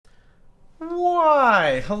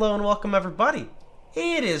Alright, hello and welcome everybody.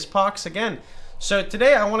 It is Pohx again. So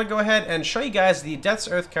today I want to go ahead and show you guys the Death's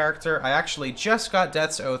Oath character. I actually just got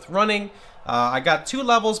Death's Oath running. I got 2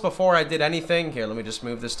 levels before I did anything. Here, let me just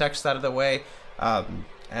move this text out of the way.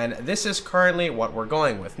 And this is currently what we're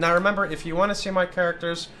going with. Now remember, if you want to see my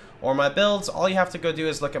characters or my builds, all you have to go do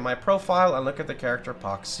is look at my profile and look at the character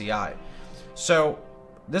Pohx CI. So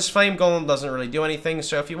this Flame Golem doesn't really do anything,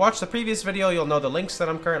 so if you watch the previous video, you'll know the links that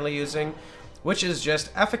I'm currently using, which is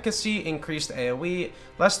just Efficacy, Increased AoE,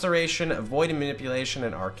 Less Duration, Void Manipulation,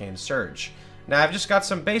 and Arcane Surge. Now I've just got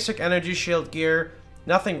some basic energy shield gear,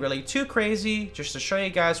 nothing really too crazy, just to show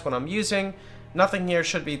you guys what I'm using. Nothing here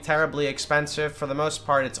should be terribly expensive. For the most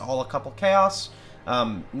part, it's all a couple chaos.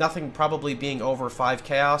 Nothing probably being over 5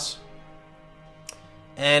 chaos.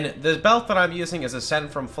 And the belt that I'm using is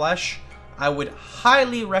Ascent from Flesh. I would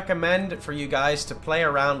highly recommend for you guys to play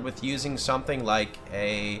around with using something like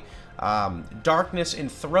a Darkness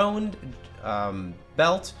Enthroned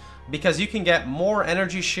belt, because you can get more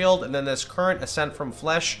energy shield than this current Ascent from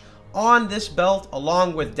Flesh on this belt,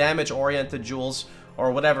 along with damage oriented jewels or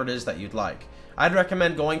whatever it is that you'd like. I'd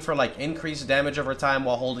recommend going for like increased damage over time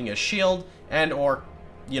while holding a shield, and or,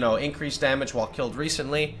 you know, increased damage while killed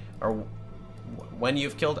recently, or when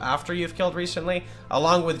you've killed, after you've killed recently,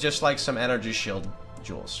 along with just like some energy shield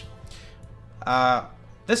jewels.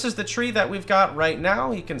 This is the tree that we've got right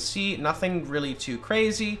now. You can see nothing really too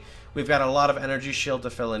crazy. We've got a lot of energy shield to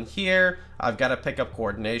fill in here. I've got to pick up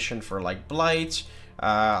coordination for like blight.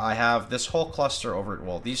 I have this whole cluster over,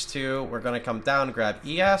 well, these two. We're going to come down, grab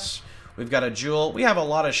ES. We've got a jewel. We have a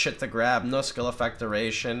lot of shit to grab. No skill effect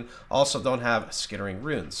duration. Also don't have skittering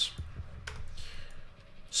runes.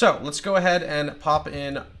 So let's go ahead and pop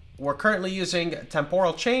in. We're currently using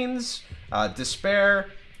Temporal Chains, Despair,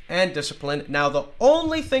 and Discipline. Now the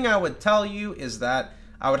only thing I would tell you is that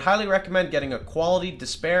I would highly recommend getting a quality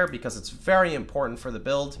Despair, because it's very important for the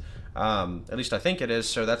build. At least I think it is,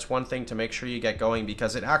 so that's one thing to make sure you get going,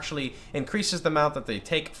 because it actually increases the amount that they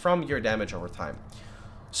take from your damage over time.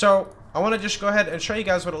 So I want to just go ahead and show you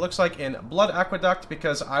guys what it looks like in Blood Aqueduct,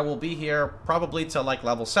 because I will be here probably till like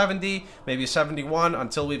level 70, maybe 71,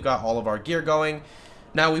 until we've got all of our gear going.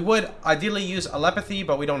 Now we would ideally use Alepathy,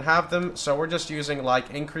 but we don't have them, so we're just using like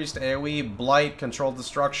increased AoE, Blight, Controlled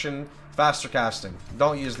Destruction, faster casting.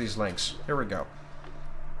 Don't use these links. Here we go.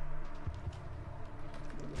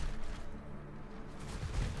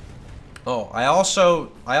 Oh, I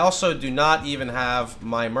also do not even have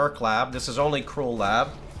my Merc Lab. This is only Cruel Lab.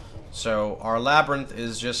 So our Labyrinth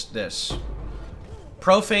is just this.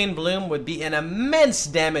 Profane Bloom would be an immense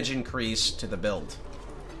damage increase to the build.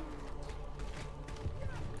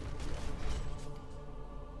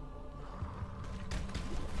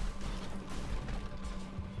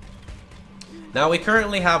 Now we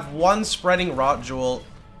currently have 1 Spreading Rot Jewel.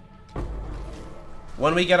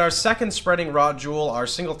 When we get our 2nd Spreading Rot Jewel, our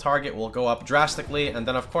single target will go up drastically, and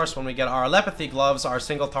then of course when we get our Alepathy Gloves, our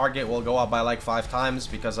single target will go up by like 5 times,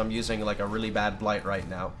 because I'm using like a really bad Blight right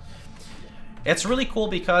now. It's really cool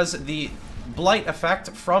because the Blight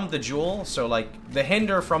effect from the Jewel, so like the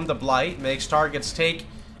hinder from the Blight, makes targets take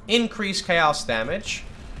increased chaos damage,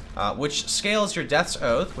 which scales your Death's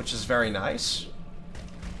Oath, which is very nice.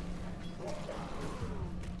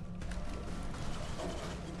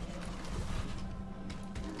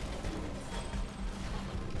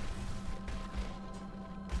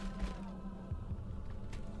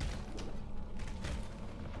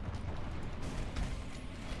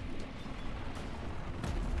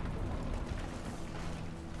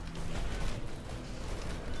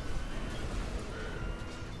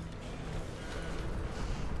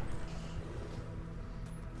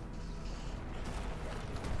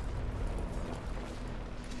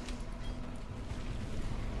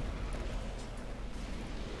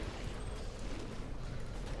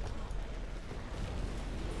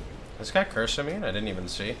 This guy cursing me? I didn't even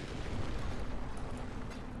see.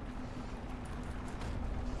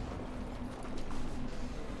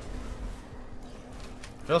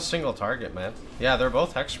 Feels single target, man. Yeah, they're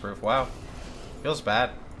both hexproof. Wow. Feels bad.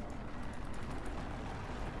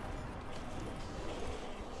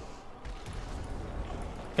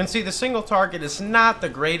 You can see the single target is not the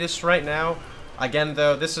greatest right now. Again,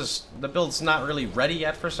 though, the build's not really ready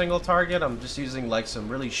yet for single target. I'm just using like some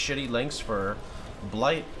really shitty links for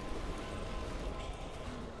Blight.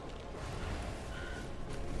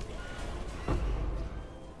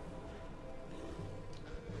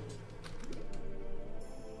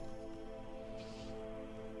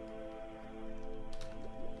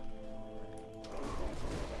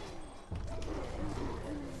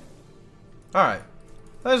 Alright,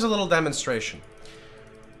 there's a little demonstration.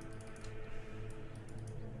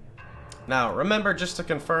 Now, remember, just to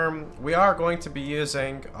confirm, we are going to be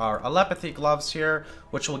using our Alepathy gloves here,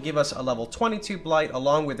 which will give us a level 22 Blight,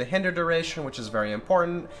 along with the Hinder duration, which is very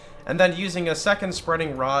important. And then using a second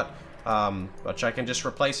Spreading Rot, which I can just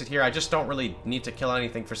replace it here. I just don't really need to kill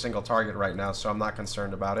anything for single target right now, so I'm not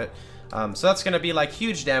concerned about it. So that's going to be like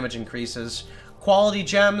huge damage increases. Quality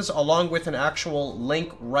gems, along with an actual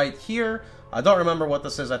link right here. I don't remember what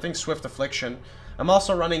this is. I think Swift Affliction. I'm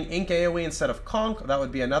also running Ink AoE instead of Conk. That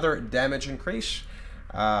would be another damage increase.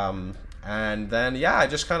 And then, yeah, I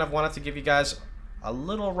just kind of wanted to give you guys a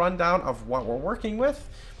little rundown of what we're working with.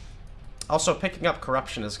 Also, picking up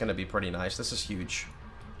Corruption is going to be pretty nice. This is huge.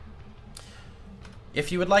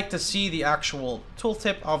 If you would like to see the actual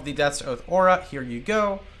tooltip of the Death's Oath Aura, here you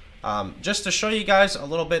go. Just to show you guys a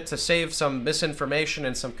little bit, to save some misinformation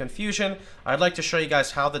and some confusion, I'd like to show you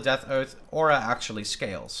guys how the Death Oath Aura actually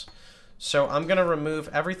scales. So I'm going to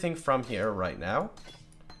remove everything from here right now.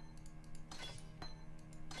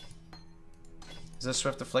 Is this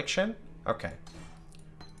Swift Affliction? Okay.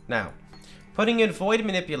 Now, putting in Void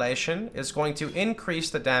Manipulation is going to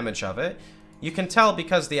increase the damage of it. You can tell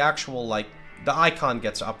because the actual, like, the icon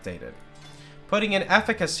gets updated. Putting in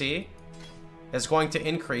Efficacy is going to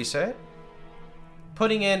increase it.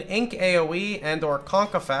 Putting in Ink AoE and or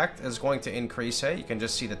Conk Effect is going to increase it. You can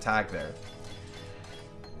just see the tag there.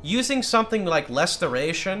 Using something like Less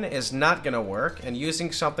Duration is not going to work, and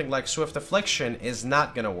using something like Swift Affliction is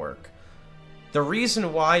not going to work. The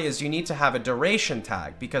reason why is you need to have a duration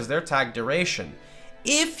tag, because they're tagged duration.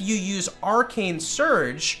 If you use Arcane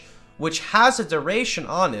Surge, which has a duration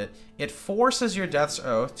on it, it forces your Death's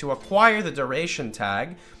Oath to acquire the duration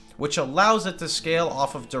tag, which allows it to scale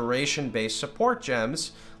off of duration-based support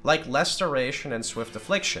gems like Less Duration and Swift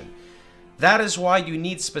Affliction. That is why you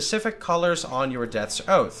need specific colors on your Death's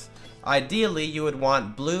Oath. Ideally, you would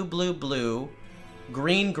want blue, blue, blue,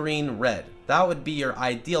 green, green, red. That would be your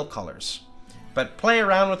ideal colors. But play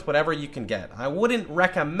around with whatever you can get. I wouldn't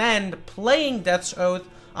recommend playing Death's Oath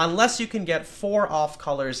unless you can get 4 off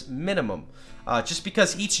colors minimum. Just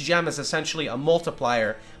because each gem is essentially a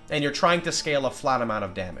multiplier and you're trying to scale a flat amount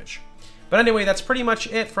of damage. But anyway, that's pretty much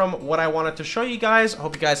it from what I wanted to show you guys. I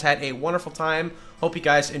hope you guys had a wonderful time. Hope you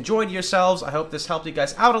guys enjoyed yourselves. I hope this helped you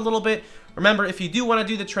guys out a little bit. Remember, if you do want to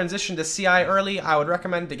do the transition to CI early, I would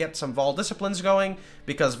recommend to get some Vol Disciplines going,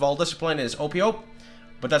 because Vol Discipline is OP-OP.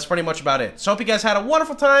 But that's pretty much about it. So hope you guys had a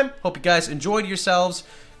wonderful time. Hope you guys enjoyed yourselves.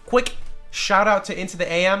 Quick shout out to Into the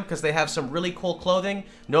AM, because they have some really cool clothing.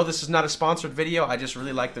 No, this is not a sponsored video. I just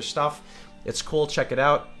really like their stuff. It's cool. Check it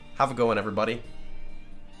out. Have a good one, everybody.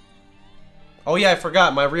 Oh yeah, I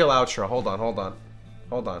forgot my real outro. Hold on.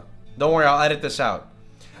 Don't worry, I'll edit this out.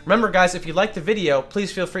 Remember guys, if you liked the video,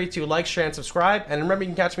 please feel free to like, share, and subscribe. And remember, you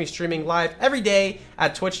can catch me streaming live every day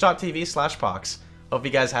at twitch.tv/Pohx. Hope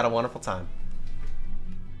you guys had a wonderful time.